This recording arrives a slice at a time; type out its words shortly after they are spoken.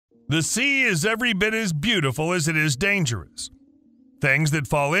The sea is every bit as beautiful as it is dangerous. Things that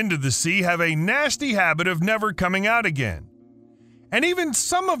fall into the sea have a nasty habit of never coming out again. And even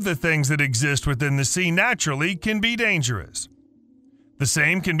some of the things that exist within the sea naturally can be dangerous. The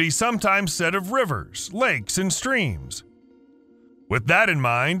same can be sometimes said of rivers, lakes, and streams. With that in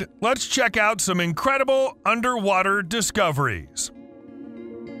mind, let's check out some incredible underwater discoveries.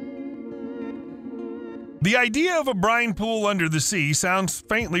 The idea of a brine pool under the sea sounds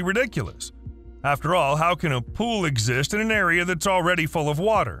faintly ridiculous. After all, how can a pool exist in an area that's already full of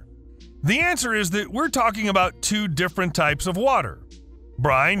water? The answer is that we're talking about two different types of water.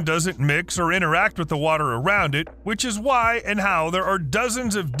 Brine doesn't mix or interact with the water around it, which is why and how there are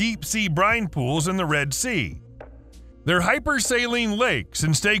dozens of deep-sea brine pools in the Red Sea. They're hypersaline lakes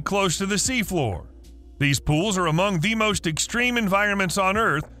and stay close to the seafloor. These pools are among the most extreme environments on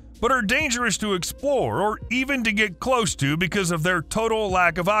Earth, but are dangerous to explore or even to get close to because of their total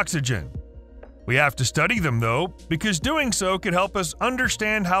lack of oxygen. We have to study them, though, because doing so could help us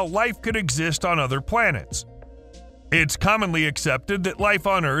understand how life could exist on other planets. It's commonly accepted that life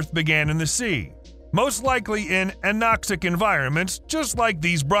on Earth began in the sea, most likely in anoxic environments just like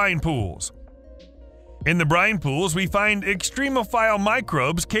these brine pools. In the brine pools, we find extremophile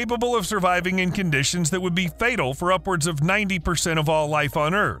microbes capable of surviving in conditions that would be fatal for upwards of 90% of all life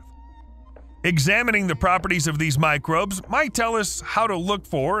on Earth. Examining the properties of these microbes might tell us how to look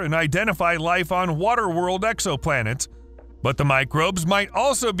for and identify life on water-world exoplanets, but the microbes might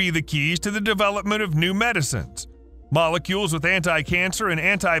also be the keys to the development of new medicines. Molecules with anti-cancer and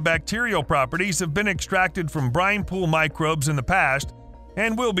antibacterial properties have been extracted from brine pool microbes in the past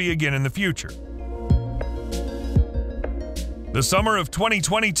and will be again in the future. The summer of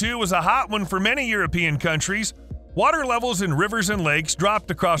 2022 was a hot one for many European countries. Water levels in rivers and lakes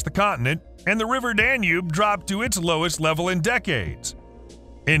dropped across the continent, and the River Danube dropped to its lowest level in decades.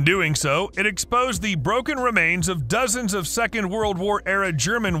 In doing so, it exposed the broken remains of dozens of Second World War-era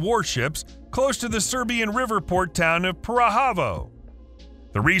German warships close to the Serbian river port town of Prahavo.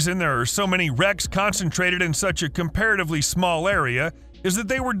 The reason there are so many wrecks concentrated in such a comparatively small area is that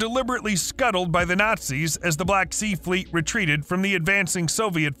they were deliberately scuttled by the Nazis as the Black Sea Fleet retreated from the advancing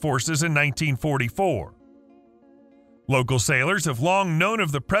Soviet forces in 1944. Local sailors have long known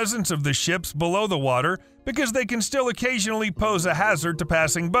of the presence of the ships below the water because they can still occasionally pose a hazard to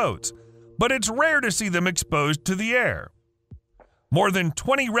passing boats, but it's rare to see them exposed to the air. More than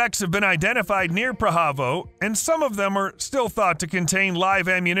 20 wrecks have been identified near Prahavo, and some of them are still thought to contain live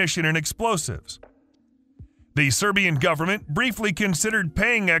ammunition and explosives. The Serbian government briefly considered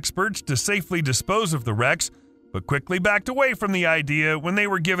paying experts to safely dispose of the wrecks, but quickly backed away from the idea when they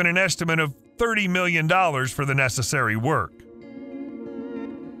were given an estimate of $30 million for the necessary work.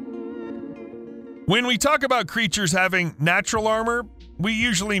 When we talk about creatures having natural armor, we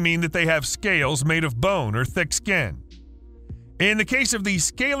usually mean that they have scales made of bone or thick skin. In the case of the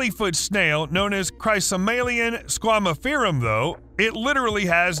scaly-foot snail known as Chrysomelian squamophorum, though, it literally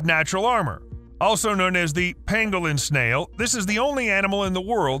has natural armor. Also known as the pangolin snail, this is the only animal in the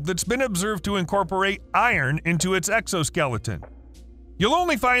world that's been observed to incorporate iron into its exoskeleton. You'll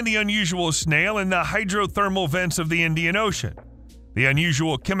only find the unusual snail in the hydrothermal vents of the Indian Ocean. The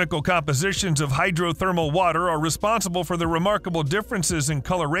unusual chemical compositions of hydrothermal water are responsible for the remarkable differences in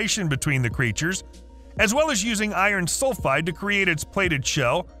coloration between the creatures. As well as using iron sulfide to create its plated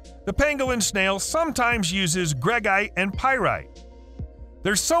shell, the pangolin snail sometimes uses greigite and pyrite.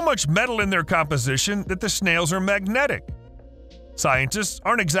 There's so much metal in their composition that the snails are magnetic. Scientists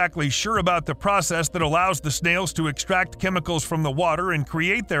aren't exactly sure about the process that allows the snails to extract chemicals from the water and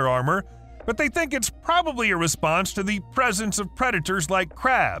create their armor, but they think it's probably a response to the presence of predators like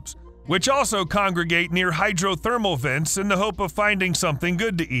crabs, which also congregate near hydrothermal vents in the hope of finding something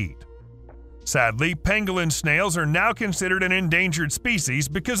good to eat. Sadly, pangolin snails are now considered an endangered species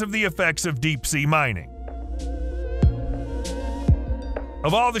because of the effects of deep-sea mining.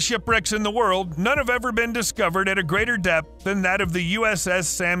 Of all the shipwrecks in the world, none have ever been discovered at a greater depth than that of the USS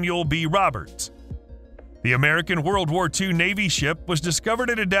Samuel B. Roberts. The American World War II Navy ship was discovered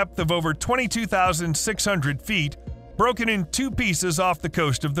at a depth of over 22,600 feet, broken in two pieces off the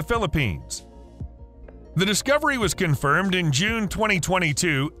coast of the Philippines. The discovery was confirmed in June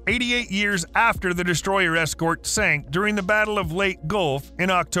 2022, 88 years after the destroyer escort sank during the Battle of Leyte Gulf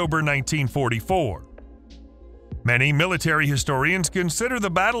in October 1944. Many military historians consider the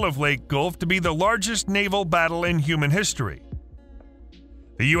Battle of Leyte Gulf to be the largest naval battle in human history.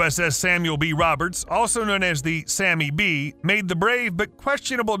 The USS Samuel B. Roberts, also known as the Sammy B, made the brave but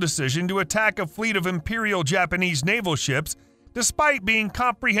questionable decision to attack a fleet of Imperial Japanese naval ships despite being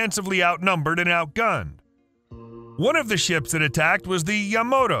comprehensively outnumbered and outgunned. One of the ships it attacked was the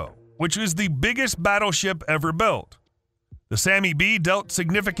Yamato, which was the biggest battleship ever built. The Sammy B dealt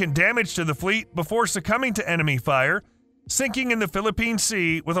significant damage to the fleet before succumbing to enemy fire, sinking in the Philippine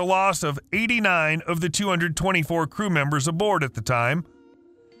Sea with a loss of 89 of the 224 crew members aboard at the time.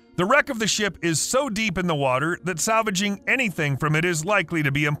 The wreck of the ship is so deep in the water that salvaging anything from it is likely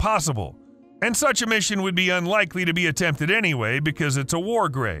to be impossible, and such a mission would be unlikely to be attempted anyway because it's a war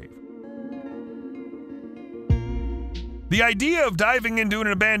grave. The idea of diving into an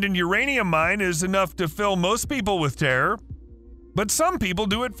abandoned uranium mine is enough to fill most people with terror, but some people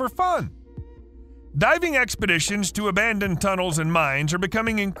do it for fun. Diving expeditions to abandoned tunnels and mines are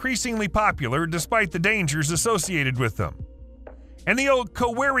becoming increasingly popular despite the dangers associated with them. And the old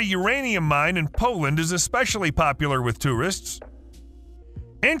Kowary uranium mine in Poland is especially popular with tourists.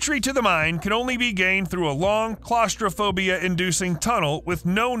 Entry to the mine can only be gained through a long, claustrophobia-inducing tunnel with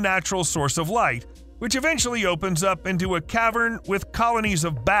no natural source of light, which eventually opens up into a cavern with colonies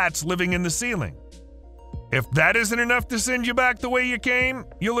of bats living in the ceiling. If that isn't enough to send you back the way you came,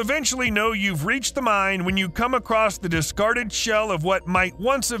 you'll eventually know you've reached the mine when you come across the discarded shell of what might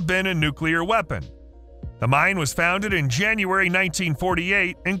once have been a nuclear weapon. The mine was founded in January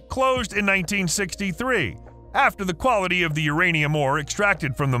 1948 and closed in 1963, after the quality of the uranium ore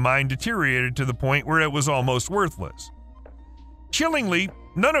extracted from the mine deteriorated to the point where it was almost worthless. Chillingly,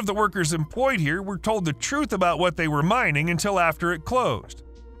 none of the workers employed here were told the truth about what they were mining until after it closed.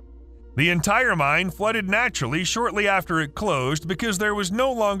 The entire mine flooded naturally shortly after it closed because there was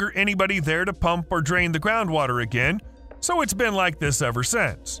no longer anybody there to pump or drain the groundwater again, so it's been like this ever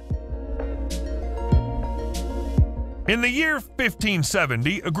since. In the year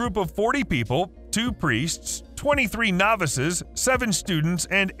 1570, a group of 40 people, 2 priests, 23 novices, 7 students,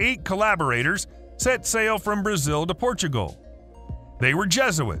 and 8 collaborators set sail from Brazil to Portugal. They were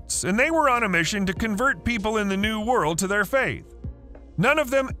Jesuits, and they were on a mission to convert people in the New World to their faith. None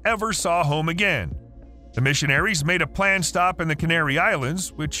of them ever saw home again. The missionaries made a planned stop in the Canary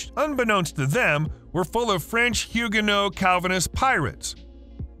Islands, which, unbeknownst to them, were full of French Huguenot Calvinist pirates.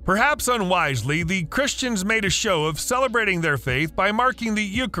 Perhaps unwisely, the Christians made a show of celebrating their faith by marking the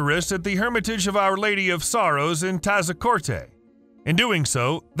Eucharist at the Hermitage of Our Lady of Sorrows in Tazacorte. In doing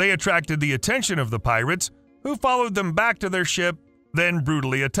so, they attracted the attention of the pirates, who followed them back to their ship, then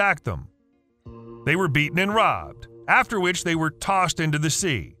brutally attacked them. They were beaten and robbed, after which they were tossed into the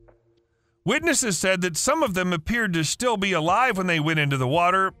sea. Witnesses said that some of them appeared to still be alive when they went into the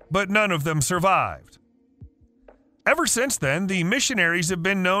water, but none of them survived. Ever since then, the missionaries have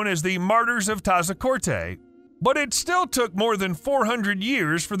been known as the Martyrs of Tazacorte, but it still took more than 400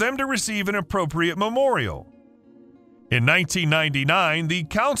 years for them to receive an appropriate memorial. In 1999, the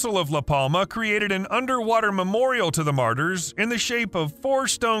Council of La Palma created an underwater memorial to the martyrs in the shape of 4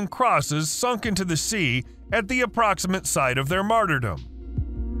 stone crosses sunk into the sea at the approximate site of their martyrdom.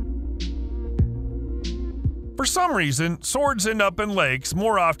 For some reason, swords end up in lakes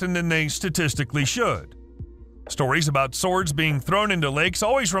more often than they statistically should. Stories about swords being thrown into lakes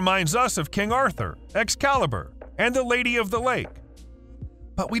always reminds us of King Arthur, Excalibur, and the Lady of the Lake.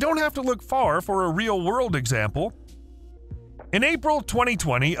 But we don't have to look far for a real-world example. In April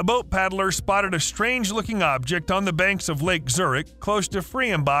 2020, a boat paddler spotted a strange-looking object on the banks of Lake Zurich, close to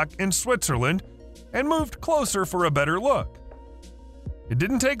Frienbach in Switzerland, and moved closer for a better look. It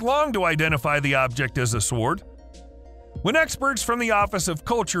didn't take long to identify the object as a sword. When experts from the Office of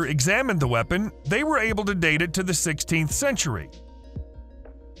Culture examined the weapon, they were able to date it to the 16th century.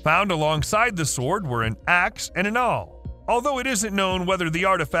 Found alongside the sword were an axe and an awl, although it isn't known whether the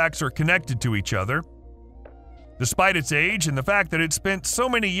artifacts are connected to each other. Despite its age and the fact that it spent so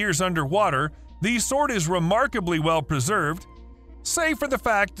many years underwater, the sword is remarkably well preserved, save for the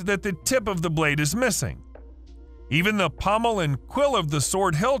fact that the tip of the blade is missing. Even the pommel and quill of the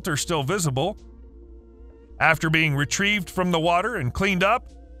sword hilt are still visible. After being retrieved from the water and cleaned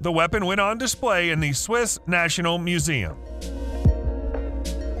up, the weapon went on display in the Swiss National Museum.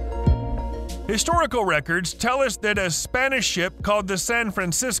 Historical records tell us that a Spanish ship called the San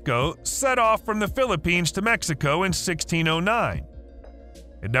Francisco set off from the Philippines to Mexico in 1609.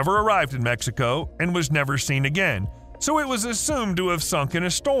 It never arrived in Mexico and was never seen again, so it was assumed to have sunk in a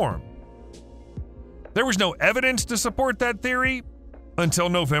storm. There was no evidence to support that theory until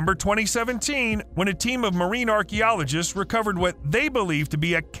November 2017, when a team of marine archaeologists recovered what they believed to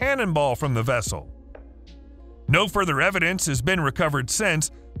be a cannonball from the vessel. No further evidence has been recovered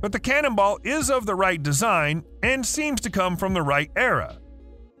since, but the cannonball is of the right design and seems to come from the right era.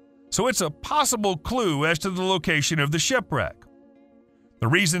 So it's a possible clue as to the location of the shipwreck. The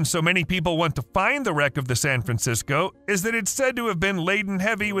reason so many people want to find the wreck of the San Francisco is that it's said to have been laden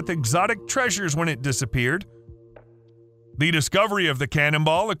heavy with exotic treasures when it disappeared. The discovery of the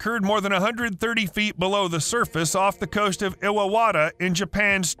cannonball occurred more than 130 feet below the surface off the coast of Iwawara in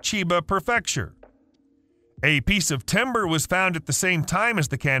Japan's Chiba Prefecture. A piece of timber was found at the same time as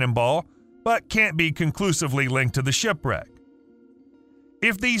the cannonball, but can't be conclusively linked to the shipwreck.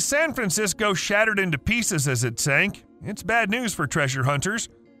 If the San Francisco shattered into pieces as it sank, it's bad news for treasure hunters.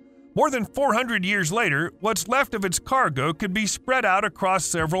 More than 400 years later, what's left of its cargo could be spread out across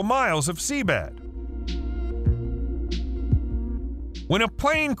several miles of seabed. When a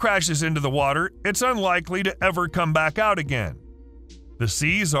plane crashes into the water, it's unlikely to ever come back out again. The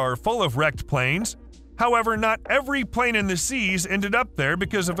seas are full of wrecked planes. However, not every plane in the seas ended up there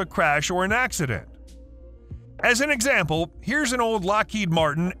because of a crash or an accident. As an example, here's an old Lockheed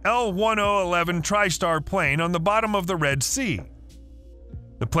Martin L-1011 TriStar plane on the bottom of the Red Sea.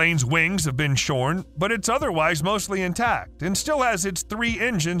 The plane's wings have been shorn, but it's otherwise mostly intact and still has its 3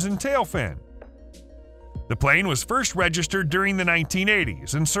 engines and tail fin. The plane was first registered during the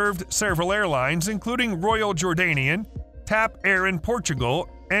 1980s and served several airlines, including Royal Jordanian, TAP Air in Portugal,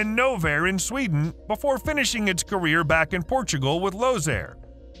 and Novair in Sweden, before finishing its career back in Portugal with Lozair,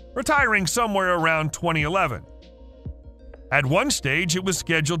 retiring somewhere around 2011. At one stage, it was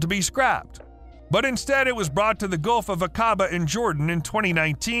scheduled to be scrapped, but instead it was brought to the Gulf of Aqaba in Jordan in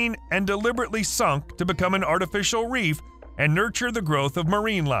 2019 and deliberately sunk to become an artificial reef and nurture the growth of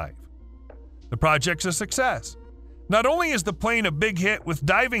marine life. The project's a success. Not only is the plane a big hit with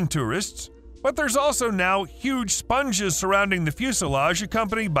diving tourists, but there's also now huge sponges surrounding the fuselage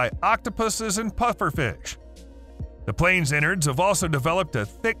accompanied by octopuses and pufferfish. The plane's innards have also developed a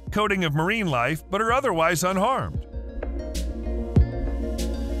thick coating of marine life but are otherwise unharmed.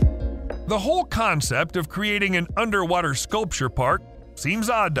 The whole concept of creating an underwater sculpture park seems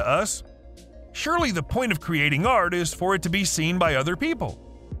odd to us. Surely the point of creating art is for it to be seen by other people.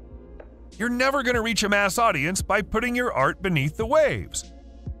 You're never going to reach a mass audience by putting your art beneath the waves.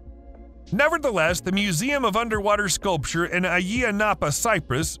 Nevertheless, the Museum of Underwater Sculpture in Ayia Napa,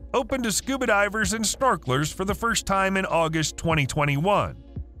 Cyprus, opened to scuba divers and snorkelers for the first time in August 2021.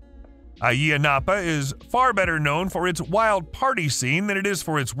 Ayia Napa is far better known for its wild party scene than it is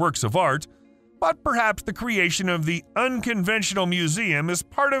for its works of art, but perhaps the creation of the unconventional museum is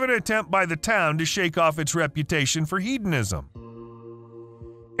part of an attempt by the town to shake off its reputation for hedonism.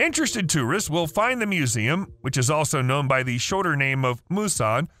 Interested tourists will find the museum, which is also known by the shorter name of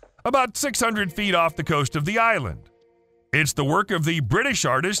Musan, about 600 feet off the coast of the island. It's the work of the British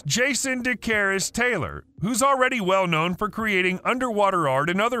artist Jason de Carys-Taylor, who's already well known for creating underwater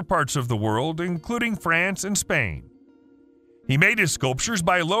art in other parts of the world, including France and Spain. He made his sculptures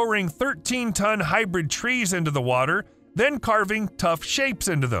by lowering 13-ton hybrid trees into the water, then carving tough shapes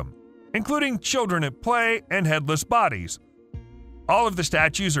into them, including children at play and headless bodies. All of the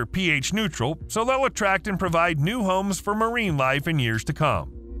statues are pH neutral, so they'll attract and provide new homes for marine life in years to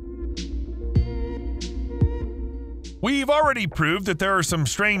come. We've already proved that there are some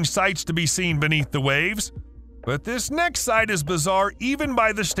strange sights to be seen beneath the waves, but this next sight is bizarre even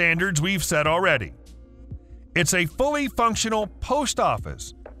by the standards we've set already. It's a fully functional post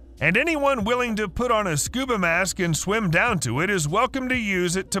office, and anyone willing to put on a scuba mask and swim down to it is welcome to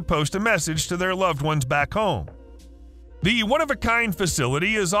use it to post a message to their loved ones back home. The one-of-a-kind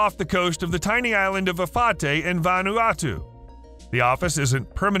facility is off the coast of the tiny island of Afate in Vanuatu. The office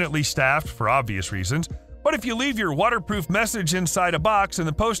isn't permanently staffed for obvious reasons, but if you leave your waterproof message inside a box in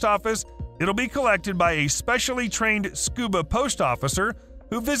the post office, it'll be collected by a specially trained scuba post officer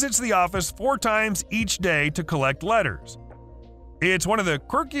who visits the office 4 times each day to collect letters. It's one of the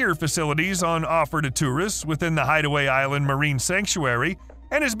quirkier facilities on offer to tourists within the Hideaway Island Marine Sanctuary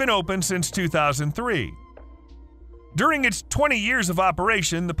and has been open since 2003. During its 20 years of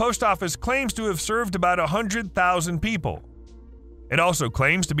operation, the post office claims to have served about 100,000 people. It also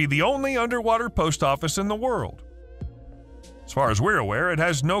claims to be the only underwater post office in the world. As far as we're aware, it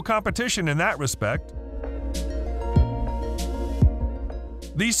has no competition in that respect.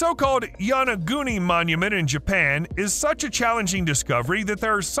 The so-called Yonaguni Monument in Japan is such a challenging discovery that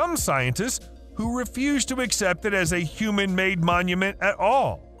there are some scientists who refuse to accept it as a human-made monument at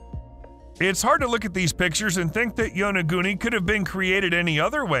all. It's hard to look at these pictures and think that Yonaguni could have been created any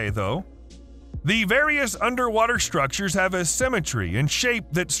other way, though. The various underwater structures have a symmetry and shape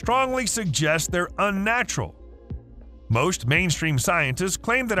that strongly suggests they're unnatural. Most mainstream scientists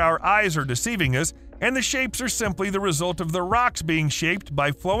claim that our eyes are deceiving us, and the shapes are simply the result of the rocks being shaped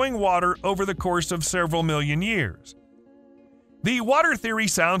by flowing water over the course of several million years. The water theory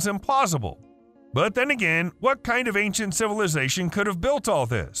sounds implausible, but then again, what kind of ancient civilization could have built all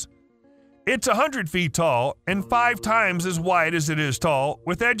this? It's 100 feet tall and 5 times as wide as it is tall,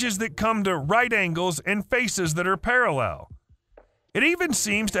 with edges that come to right angles and faces that are parallel. It even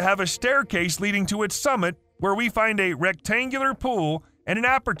seems to have a staircase leading to its summit where we find a rectangular pool and an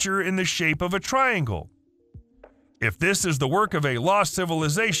aperture in the shape of a triangle. If this is the work of a lost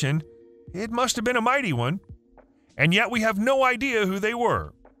civilization, it must have been a mighty one, and yet we have no idea who they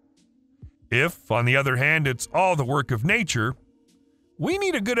were. If, on the other hand, it's all the work of nature, we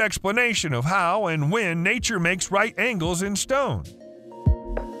need a good explanation of how and when nature makes right angles in stone.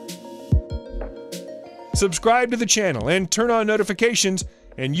 Subscribe to the channel and turn on notifications,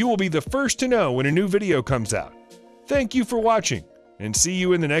 and you will be the first to know when a new video comes out. Thank you for watching, and see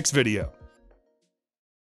you in the next video.